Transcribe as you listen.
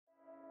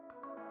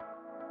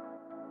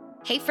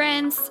Hey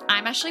friends,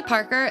 I'm Ashley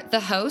Parker, the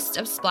host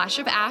of Splash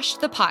of Ash,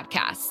 the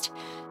podcast.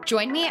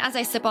 Join me as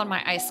I sip on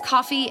my iced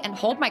coffee and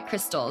hold my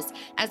crystals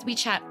as we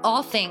chat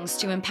all things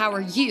to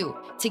empower you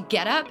to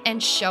get up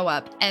and show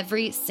up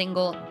every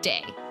single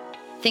day.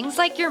 Things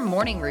like your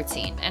morning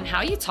routine and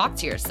how you talk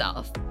to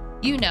yourself.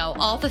 You know,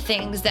 all the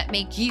things that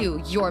make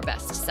you your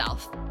best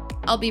self.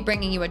 I'll be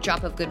bringing you a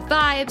drop of good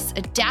vibes,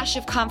 a dash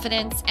of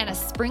confidence, and a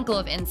sprinkle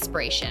of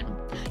inspiration.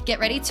 Get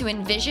ready to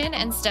envision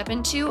and step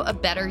into a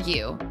better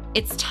you.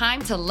 It's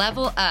time to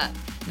level up.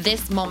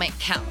 This moment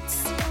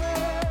counts.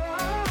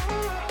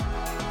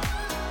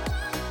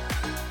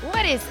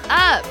 What is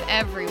up,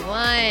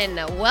 everyone?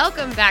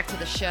 Welcome back to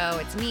the show.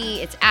 It's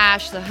me, it's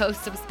Ash, the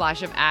host of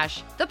Splash of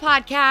Ash, the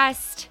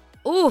podcast.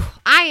 Ooh,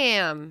 I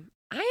am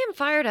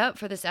fired up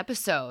for this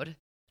episode.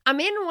 I'm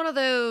in one of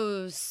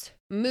those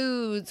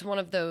moods, one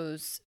of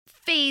those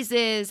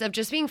phases of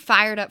just being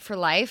fired up for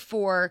life,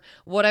 for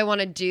what I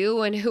want to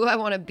do and who I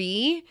want to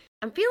be.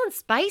 I'm feeling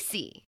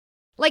spicy,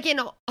 like in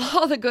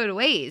all the good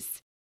ways.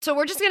 So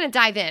we're just going to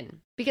dive in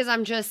because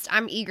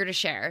I'm eager to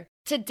share.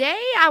 Today,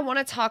 I want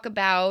to talk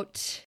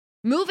about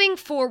moving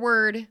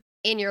forward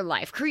in your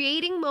life,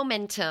 creating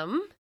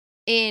momentum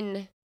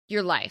in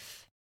your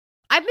life.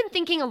 I've been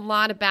thinking a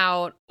lot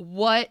about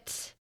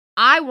what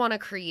I want to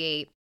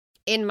create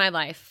in my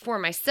life for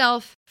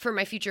myself, for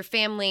my future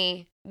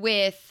family,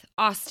 with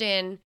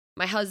Austin,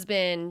 my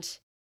husband.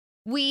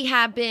 We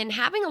have been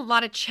having a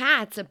lot of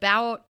chats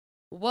about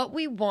what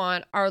we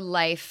want our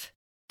life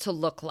to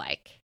look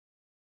like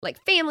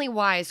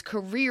family-wise,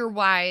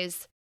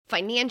 career-wise,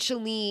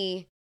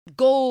 financially,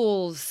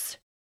 goals,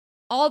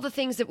 all the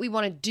things that we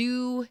want to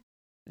do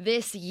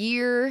this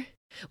year.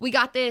 We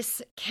got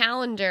this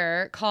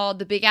calendar called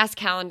the Big Ass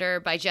Calendar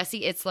by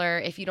Jesse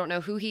Itzler. If you don't know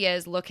who he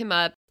is, look him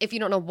up. If you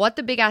don't know what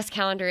the Big Ass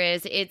Calendar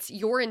is, it's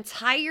your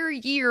entire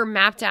year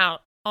mapped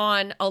out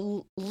on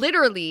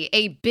literally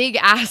a big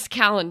ass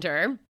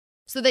calendar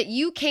so that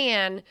you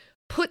can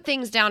put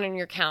things down in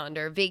your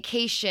calendar,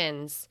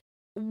 vacations,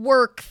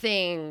 work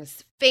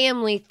things,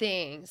 family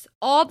things,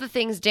 all the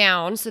things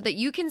down so that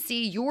you can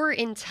see your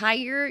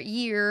entire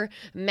year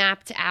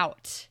mapped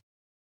out.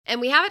 And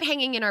we have it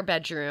hanging in our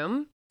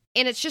bedroom.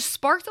 And it's just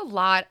sparked a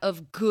lot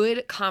of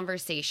good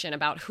conversation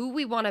about who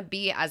we want to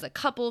be as a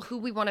couple, who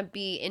we want to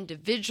be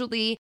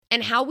individually,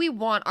 and how we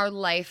want our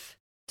life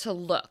to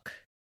look.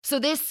 So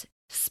this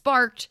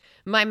sparked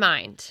my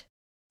mind.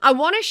 I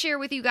want to share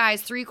with you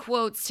guys 3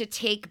 quotes to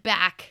take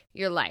back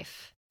your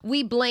life.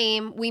 We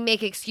blame, we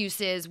make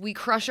excuses, we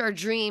crush our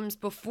dreams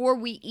before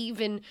we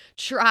even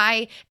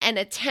try and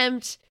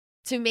attempt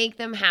to make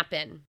them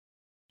happen.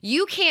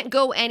 You can't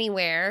go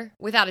anywhere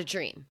without a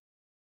dream.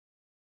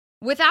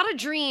 Without a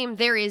dream,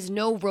 there is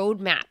no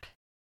roadmap.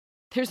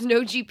 There's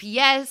no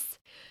GPS.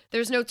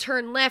 There's no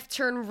turn left,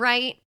 turn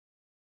right.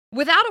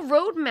 Without a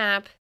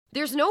roadmap,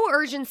 there's no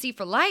urgency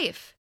for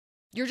life.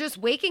 You're just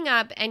waking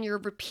up and you're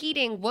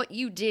repeating what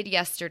you did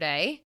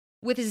yesterday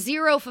with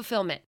zero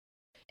fulfillment.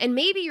 And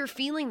maybe you're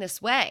feeling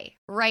this way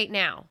right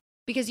now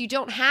because you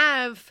don't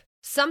have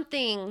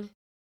something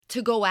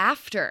to go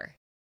after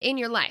in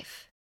your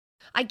life.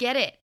 I get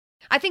it.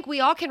 I think we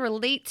all can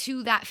relate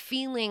to that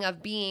feeling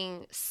of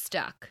being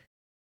stuck.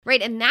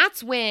 Right? And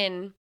that's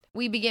when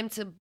we begin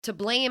to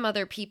blame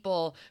other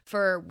people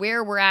for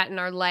where we're at in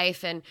our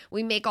life. And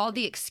we make all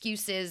the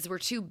excuses. We're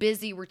too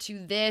busy. We're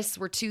too this.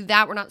 We're too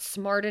that. We're not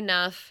smart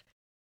enough.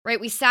 Right?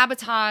 We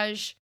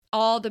sabotage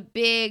all the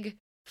big,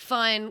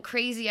 fun,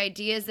 crazy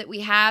ideas that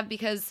we have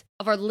because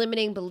of our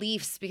limiting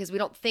beliefs, because we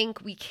don't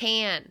think we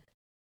can.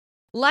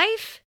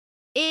 Life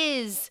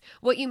is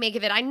what you make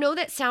of it. I know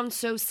that sounds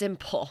so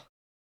simple.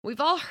 We've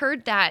all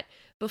heard that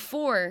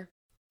before.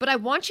 But I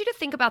want you to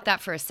think about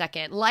that for a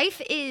second.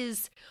 Life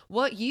is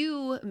what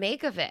you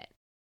make of it.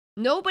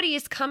 Nobody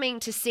is coming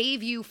to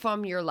save you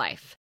from your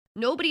life.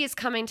 Nobody is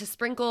coming to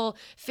sprinkle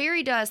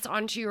fairy dust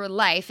onto your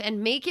life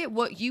and make it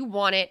what you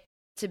want it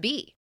to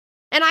be.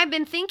 And I've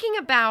been thinking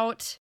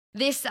about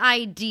this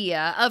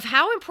idea of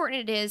how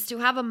important it is to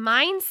have a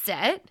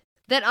mindset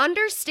that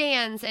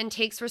understands and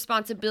takes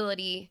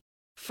responsibility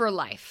for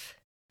life.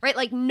 Right?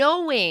 Like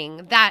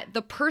knowing that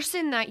the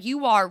person that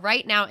you are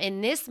right now in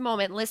this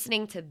moment,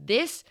 listening to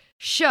this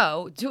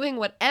show, doing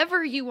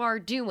whatever you are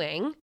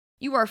doing,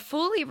 you are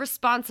fully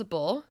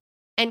responsible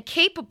and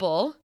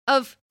capable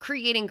of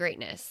creating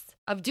greatness,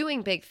 of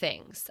doing big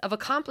things, of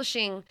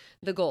accomplishing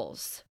the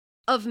goals,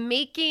 of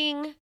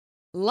making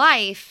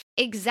life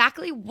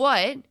exactly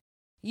what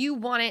you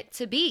want it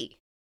to be.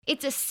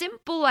 It's a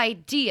simple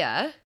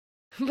idea,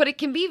 but it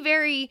can be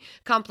very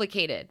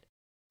complicated.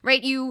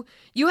 Right? You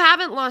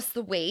haven't lost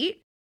the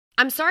weight.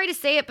 I'm sorry to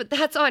say it, but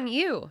that's on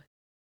you.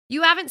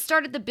 You haven't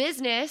started the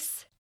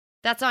business.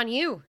 That's on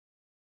you.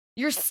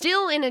 You're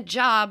still in a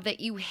job that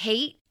you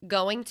hate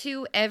going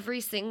to every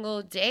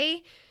single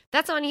day.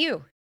 That's on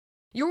you.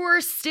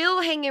 You're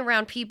still hanging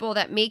around people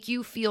that make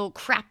you feel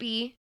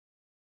crappy.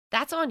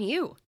 That's on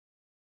you.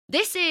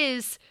 This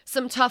is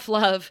some tough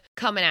love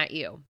coming at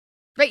you.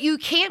 Right? You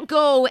can't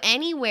go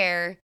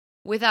anywhere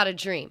without a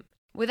dream.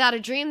 Without a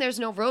dream, there's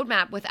no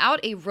roadmap. Without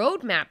a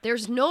roadmap,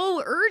 there's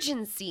no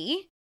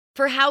urgency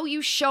for how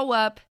you show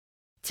up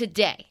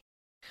today.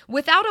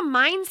 Without a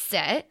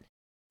mindset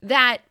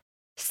that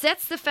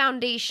sets the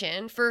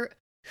foundation for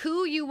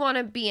who you want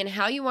to be and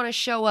how you want to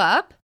show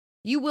up,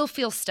 you will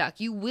feel stuck.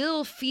 You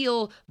will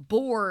feel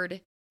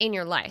bored in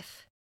your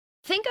life.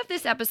 Think of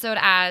this episode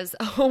as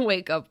a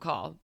wake-up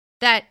call,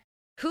 that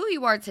who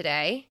you are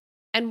today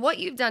and what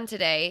you've done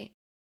today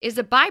is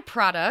a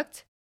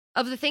byproduct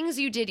of the things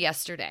you did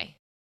yesterday.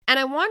 And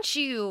I want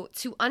you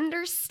to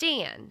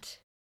understand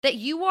that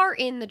you are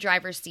in the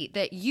driver's seat,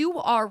 that you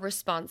are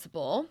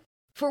responsible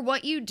for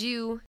what you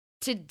do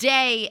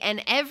today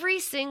and every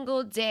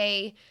single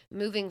day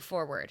moving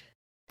forward.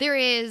 There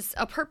is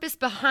a purpose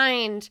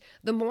behind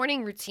the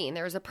morning routine.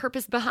 There is a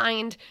purpose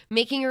behind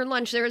making your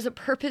lunch. There is a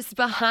purpose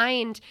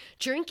behind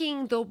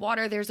drinking the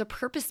water. There's a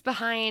purpose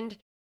behind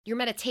your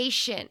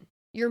meditation,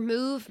 your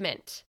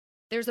movement.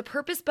 There's a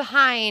purpose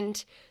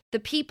behind the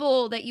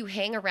people that you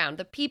hang around,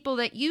 the people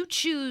that you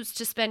choose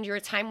to spend your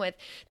time with.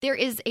 There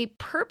is a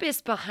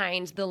purpose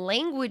behind the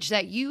language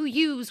that you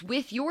use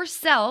with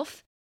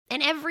yourself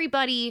and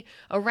everybody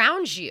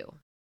around you.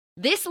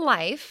 This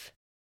life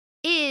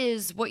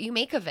is what you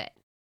make of it.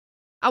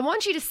 I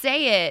want you to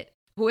say it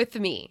with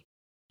me.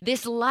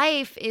 This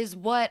life is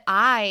what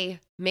I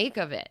make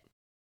of it.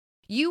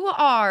 You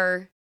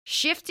are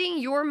shifting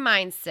your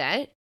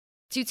mindset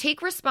to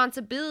take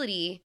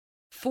responsibility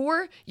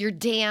for your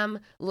damn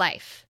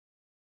life.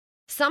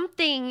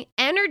 Something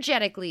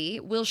energetically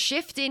will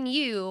shift in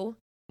you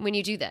when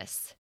you do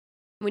this.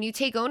 When you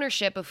take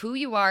ownership of who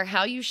you are,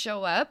 how you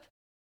show up,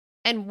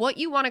 and what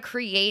you want to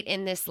create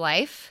in this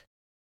life,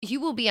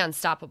 you will be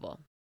unstoppable.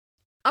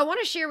 I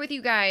want to share with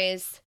you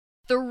guys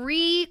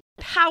 3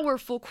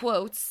 powerful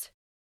quotes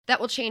that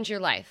will change your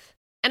life.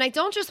 And I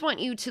don't just want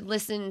you to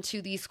listen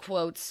to these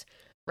quotes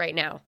right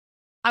now.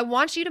 I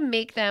want you to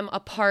make them a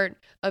part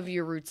of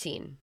your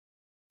routine.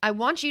 I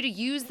want you to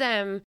use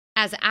them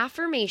as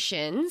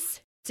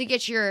affirmations to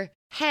get your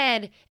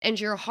head and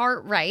your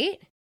heart right,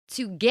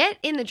 to get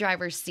in the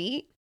driver's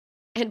seat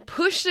and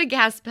push the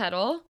gas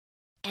pedal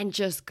and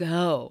just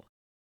go.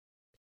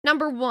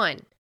 Number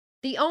 1,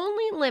 the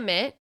only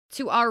limit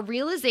to our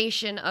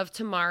realization of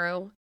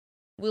tomorrow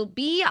will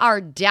be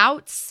our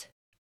doubts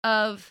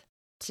of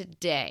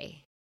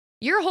today.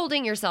 You're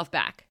holding yourself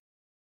back.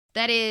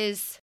 That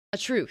is a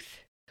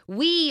truth.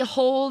 We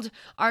hold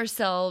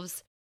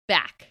ourselves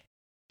back.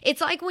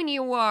 It's like when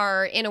you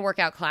are in a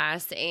workout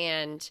class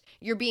and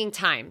you're being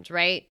timed,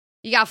 right?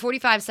 You got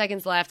 45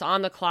 seconds left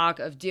on the clock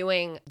of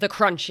doing the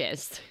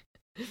crunches.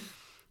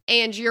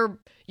 And your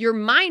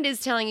mind is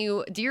telling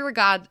you, dear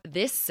God,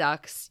 this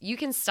sucks. You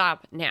can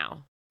stop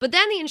now. But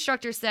then the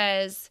instructor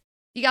says,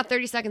 you got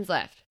 30 seconds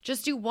left.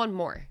 Just do one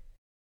more.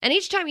 And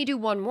each time you do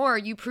one more,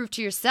 you prove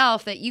to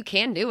yourself that you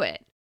can do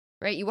it,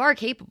 right? You are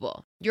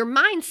capable. Your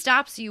mind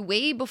stops you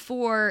way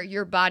before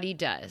your body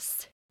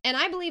does. And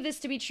I believe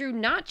this to be true,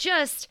 not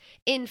just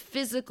in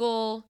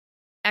physical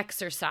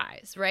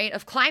exercise, right?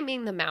 Of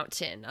climbing the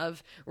mountain,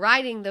 of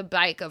riding the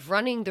bike, of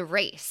running the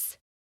race.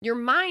 Your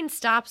mind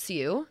stops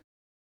you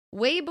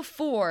way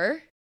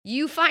before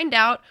you find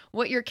out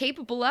what you're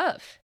capable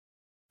of.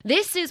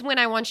 This is when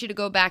I want you to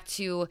go back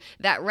to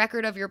that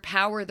record of your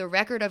power, the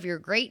record of your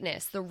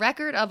greatness, the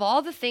record of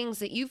all the things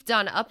that you've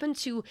done up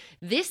until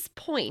this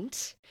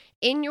point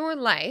in your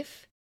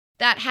life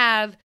that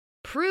have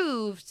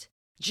proved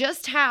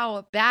just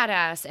how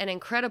badass and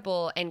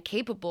incredible and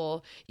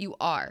capable you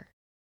are.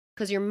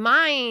 Because your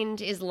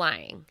mind is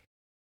lying.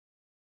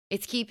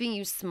 It's keeping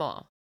you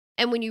small.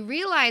 And when you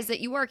realize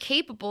that you are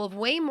capable of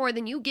way more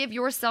than you give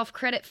yourself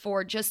credit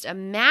for, just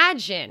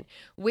imagine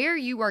where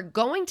you are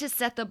going to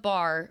set the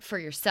bar for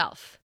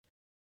yourself.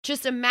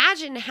 Just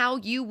imagine how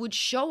you would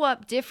show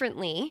up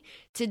differently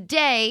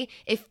today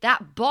if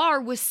that bar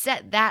was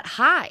set that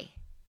high.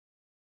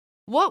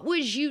 What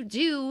would you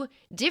do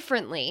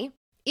differently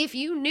if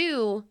you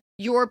knew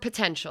your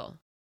potential?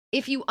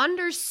 If you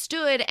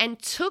understood and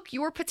took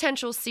your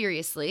potential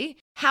seriously,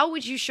 how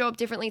would you show up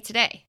differently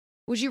today?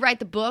 Would you write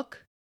the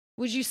book?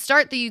 Would you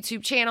start the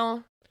YouTube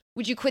channel?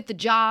 Would you quit the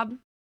job?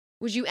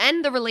 Would you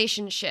end the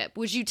relationship?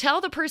 Would you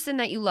tell the person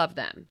that you love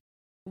them?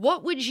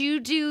 What would you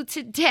do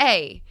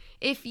today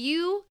if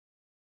you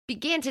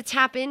began to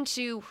tap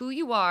into who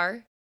you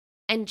are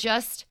and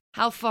just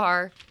how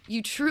far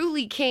you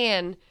truly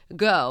can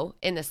go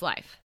in this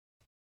life?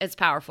 It's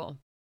powerful.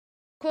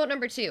 Quote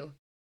number 2,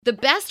 the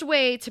best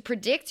way to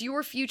predict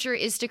your future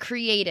is to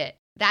create it.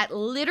 That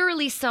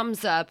literally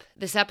sums up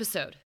this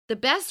episode. The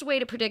best way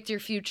to predict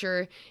your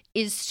future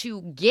is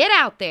to get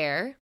out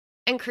there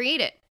and create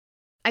it.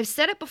 I've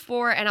said it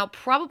before, and I'll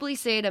probably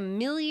say it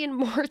 1,000,000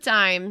 more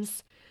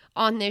times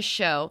on this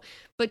show,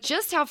 but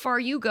just how far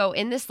you go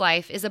in this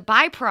life is a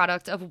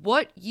byproduct of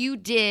what you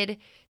did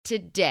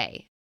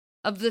today,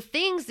 of the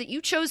things that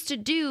you chose to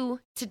do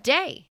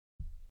today.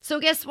 So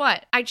guess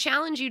what? I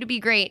challenge you to be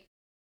great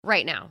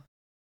right now.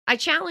 I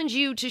challenge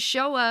you to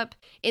show up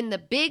in the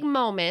big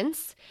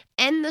moments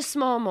and the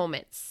small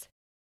moments.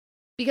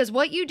 Because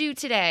what you do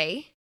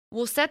today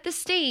will set the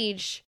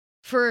stage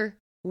for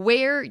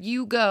where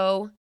you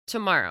go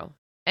tomorrow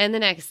and the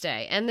next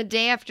day and the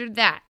day after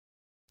that.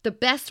 The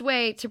best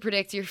way to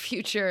predict your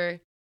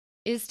future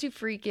is to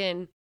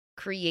freaking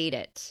create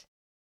it.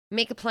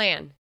 Make a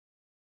plan.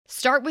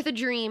 Start with a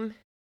dream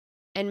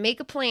and make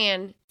a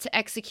plan to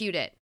execute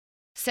it.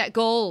 Set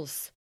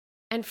goals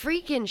and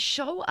freaking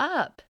show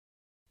up.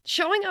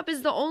 Showing up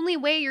is the only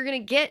way you're going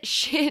to get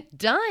shit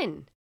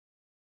done.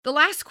 The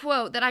last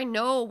quote that I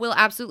know will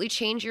absolutely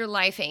change your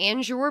life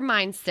and your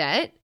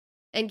mindset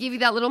and give you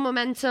that little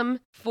momentum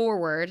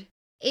forward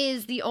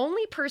is the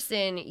only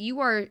person you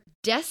are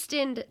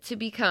destined to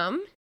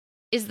become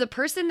is the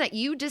person that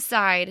you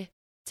decide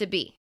to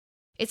be.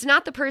 It's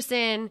not the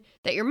person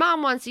that your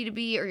mom wants you to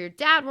be or your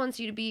dad wants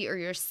you to be or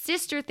your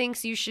sister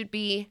thinks you should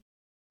be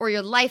or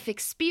your life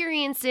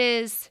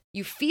experiences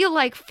you feel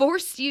like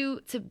forced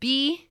you to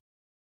be.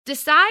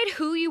 Decide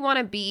who you want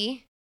to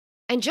be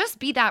and just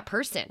be that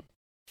person.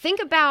 Think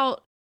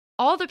about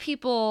all the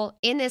people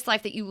in this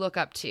life that you look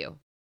up to.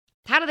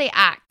 How do they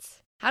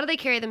act? How do they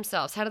carry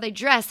themselves? How do they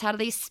dress? How do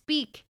they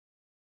speak?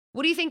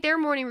 What do you think their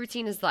morning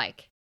routine is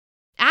like?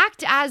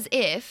 Act as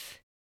if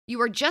you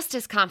are just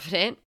as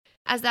confident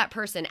as that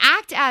person.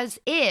 Act as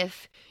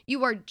if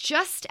you are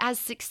just as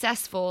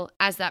successful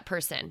as that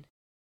person.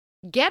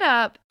 Get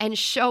up and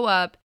show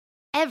up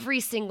every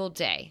single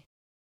day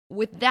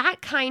with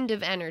that kind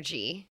of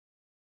energy,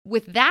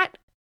 with that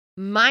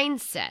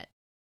mindset,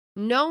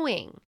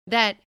 knowing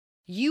that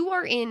you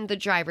are in the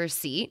driver's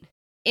seat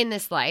in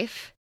this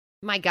life.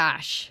 My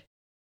gosh,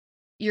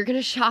 you're going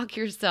to shock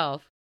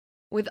yourself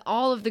with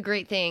all of the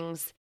great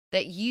things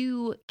that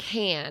you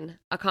can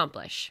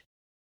accomplish.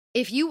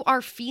 If you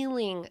are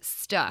feeling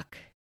stuck,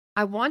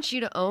 I want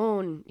you to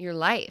own your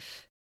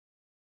life.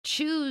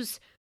 Choose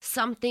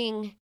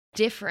something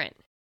different.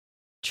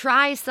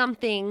 Try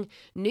something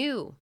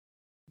new.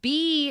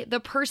 Be the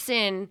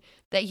person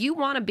that you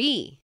want to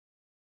be.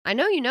 I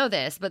know you know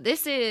this, but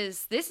this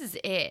is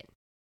it.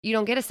 You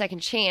don't get a second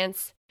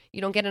chance.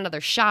 You don't get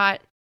another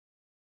shot.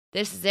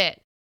 This is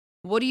it.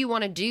 What do you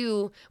want to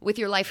do with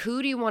your life?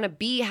 Who do you want to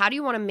be? How do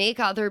you want to make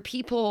other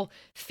people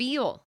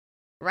feel?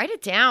 Write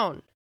it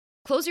down.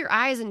 Close your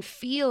eyes and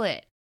feel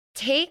it.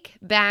 Take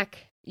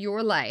back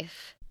your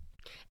life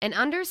and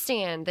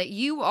understand that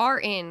you are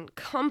in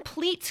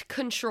complete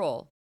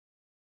control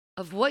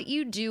of what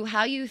you do,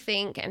 how you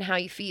think, and how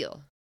you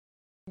feel.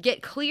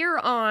 Get clear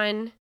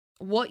on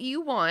what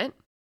you want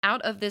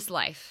out of this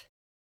life.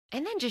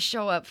 And then just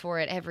show up for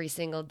it every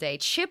single day.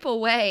 Chip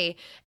away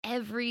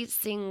every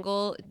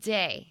single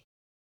day.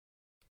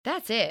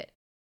 That's it.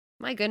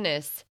 My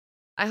goodness.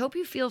 I hope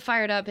you feel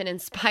fired up and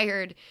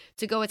inspired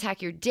to go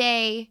attack your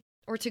day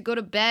or to go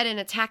to bed and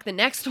attack the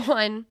next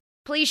one.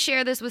 Please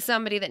share this with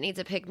somebody that needs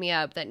a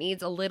pick-me-up, that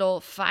needs a little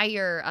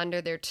fire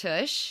under their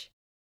tush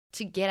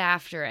to get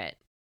after it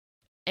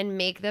and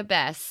make the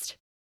best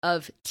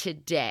of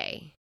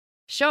today.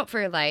 Show up for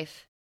your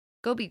life.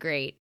 Go be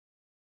great.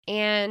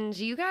 And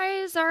you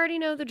guys already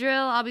know the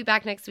drill. I'll be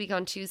back next week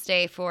on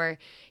Tuesday for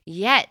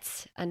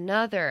yet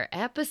another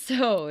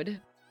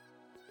episode.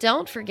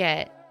 Don't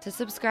forget to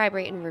subscribe,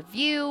 rate, and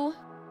review.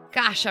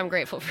 Gosh, I'm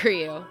grateful for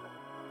you. All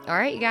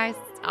right, you guys.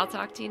 I'll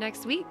talk to you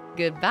next week.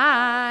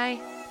 Goodbye.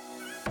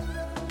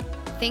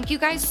 Thank you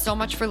guys so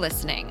much for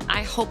listening.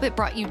 I hope it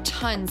brought you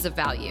tons of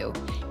value.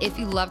 If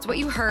you loved what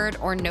you heard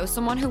or know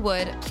someone who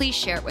would, please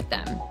share it with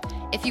them.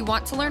 If you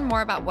want to learn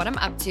more about what I'm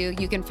up to,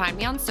 you can find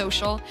me on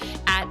social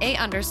at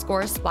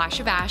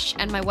 @_splashofash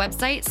and my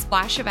website,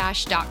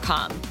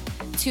 splashofash.com.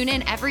 Tune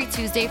in every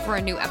Tuesday for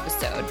a new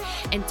episode.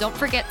 And don't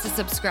forget to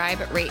subscribe,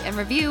 rate, and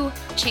review.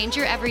 Change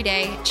your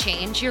everyday,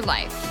 change your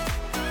life.